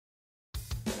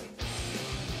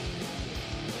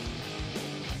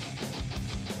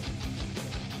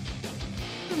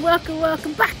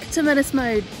welcome back to Menace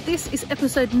Mode. This is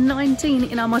episode 19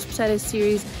 in our Mosh Potatoes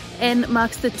series and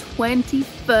marks the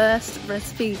 21st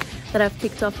recipe that I've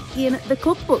kicked off in the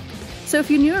cookbook. So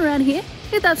if you're new around here,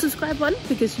 hit that subscribe button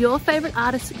because your favourite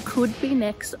artist could be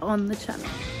next on the channel.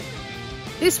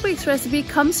 This week's recipe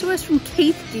comes to us from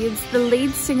Keith Gibbs, the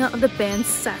lead singer of the band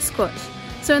Sasquatch.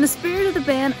 So in the spirit of the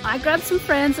band, I grabbed some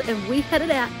friends and we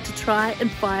headed out to try and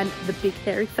find the big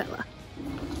hairy fella.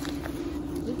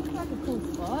 This is like a cool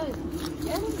spot.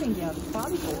 Yeah, I haven't been down this far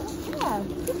before. Yeah,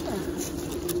 different.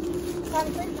 Kind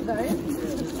of creepy though.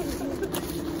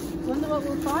 Wonder what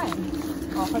we'll find.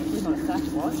 Oh, hopefully not a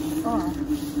Sasquatch. Oh.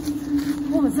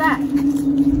 What was that?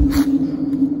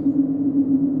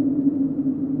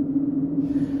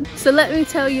 So let me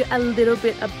tell you a little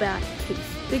bit about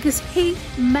Keith, because he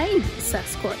made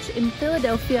Sasquatch in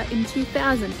Philadelphia in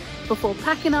 2000 before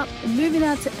packing up and moving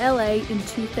out to LA in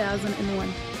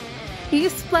 2001. He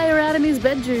used to play around in his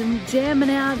bedroom,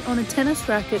 jamming out on a tennis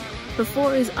racket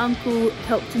before his uncle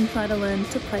helped him try to learn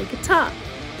to play guitar.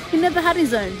 He never had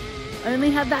his own, only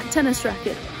had that tennis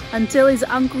racket, until his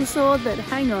uncle saw that,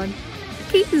 hang on,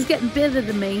 Keith is getting better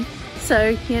than me,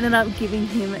 so he ended up giving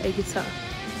him a guitar.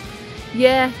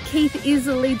 Yeah, Keith is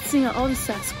the lead singer of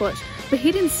Sasquatch, but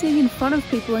he didn't sing in front of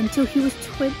people until he was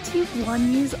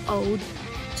 21 years old,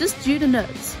 just due to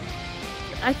nerves.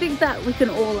 I think that we can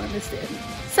all understand.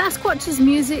 Sasquatch's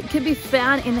music can be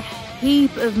found in a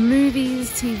heap of movies,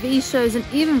 TV shows, and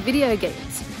even video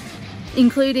games,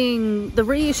 including the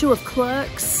reissue of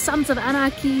Clerks, Sons of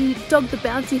Anarchy, Dog the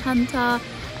Bounty Hunter,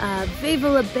 Viva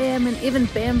La Bam, and even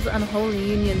Bam's Unholy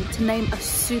Union, to name a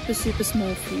super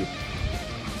small few.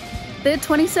 Their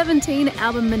 2017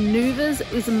 album Maneuvers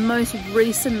is the most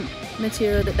recent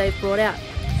material that they've brought out.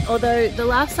 Although the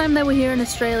last time they were here in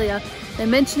Australia, they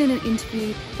mentioned in an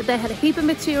interview that they had a heap of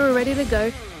material ready to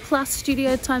go, plus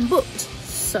studio time booked.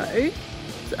 So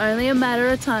it's only a matter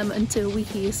of time until we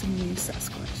hear some new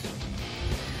Sasquatch.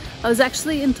 I was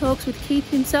actually in talks with Keith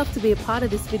himself to be a part of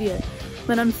this video,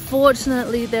 but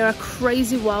unfortunately there are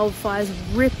crazy wildfires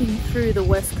ripping through the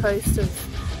west coast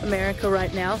of America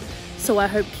right now. So I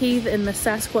hope Keith and the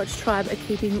Sasquatch tribe are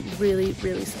keeping really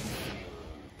safe.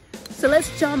 So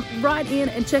let's jump right in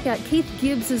and check out Keith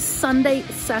Gibbs' Sunday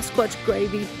Sasquatch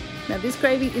gravy. Now this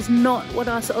gravy is not what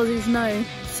us Aussies know,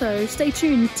 so stay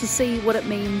tuned to see what it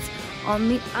means on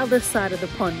the other side of the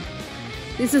pond.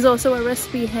 This is also a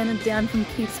recipe handed down from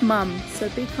Keith's mum, so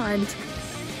be kind.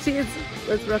 Cheers,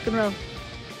 let's rock and roll.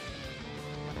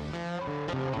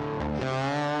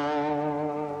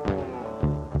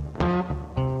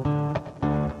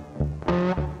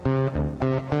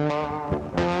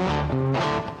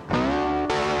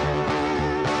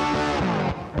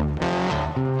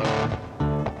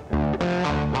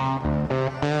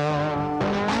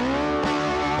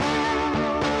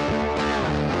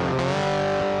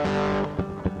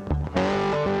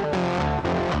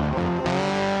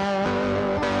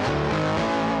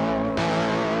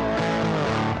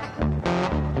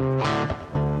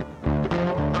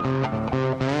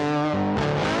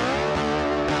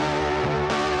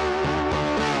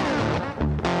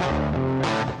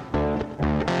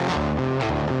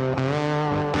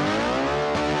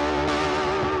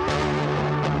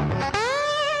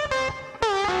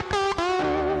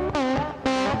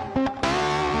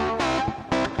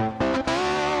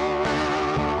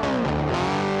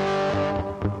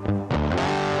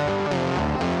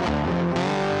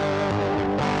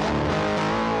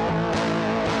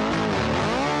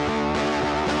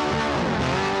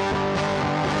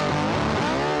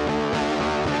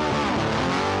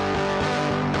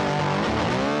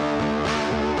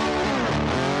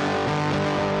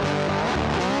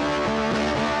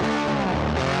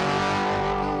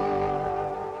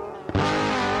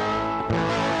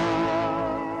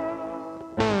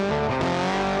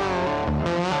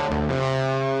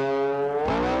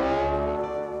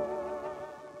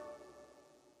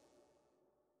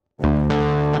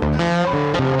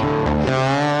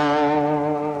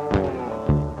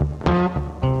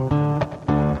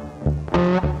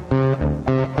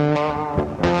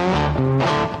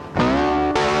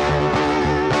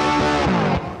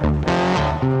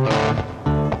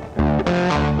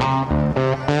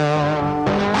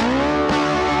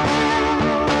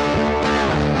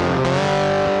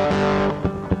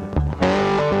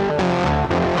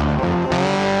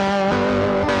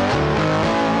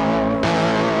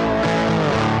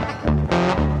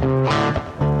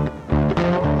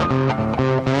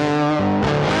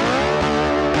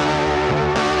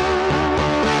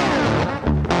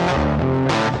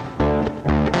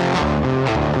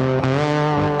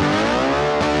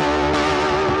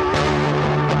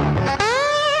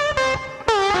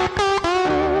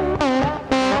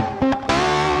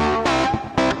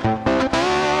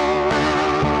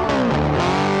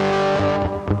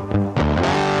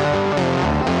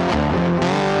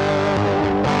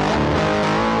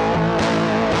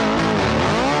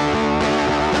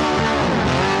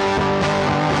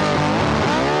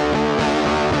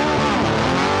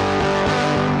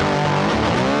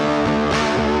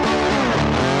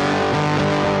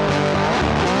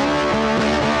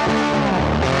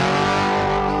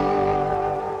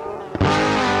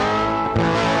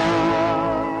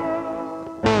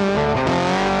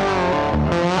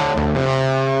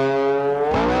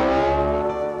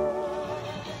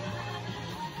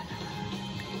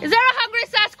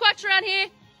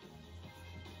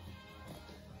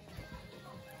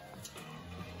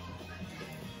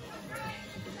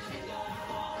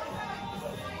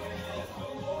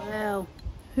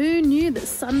 who knew that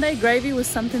Sunday gravy was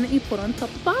something that you put on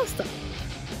top of pasta?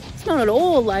 It's not at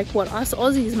all like what us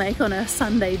Aussies make on a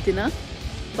Sunday dinner,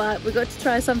 but we got to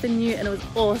try something new and it was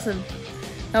awesome.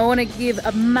 I want to give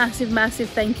a massive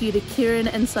thank you to Kieran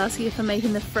and Saskia for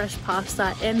making the fresh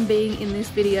pasta and being in this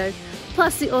video,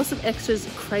 plus the awesome extras,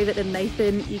 Crave It and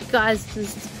Nathan. You guys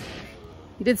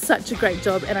you did such a great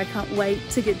job, and I can't wait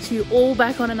to get you all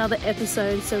back on another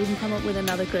episode so we can come up with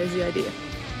another crazy idea.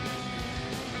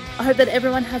 I hope that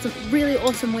everyone has a really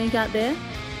awesome week out there.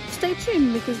 Stay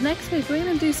tuned because next week we're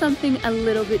going to do something a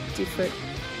little bit different.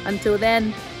 Until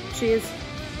then, cheers.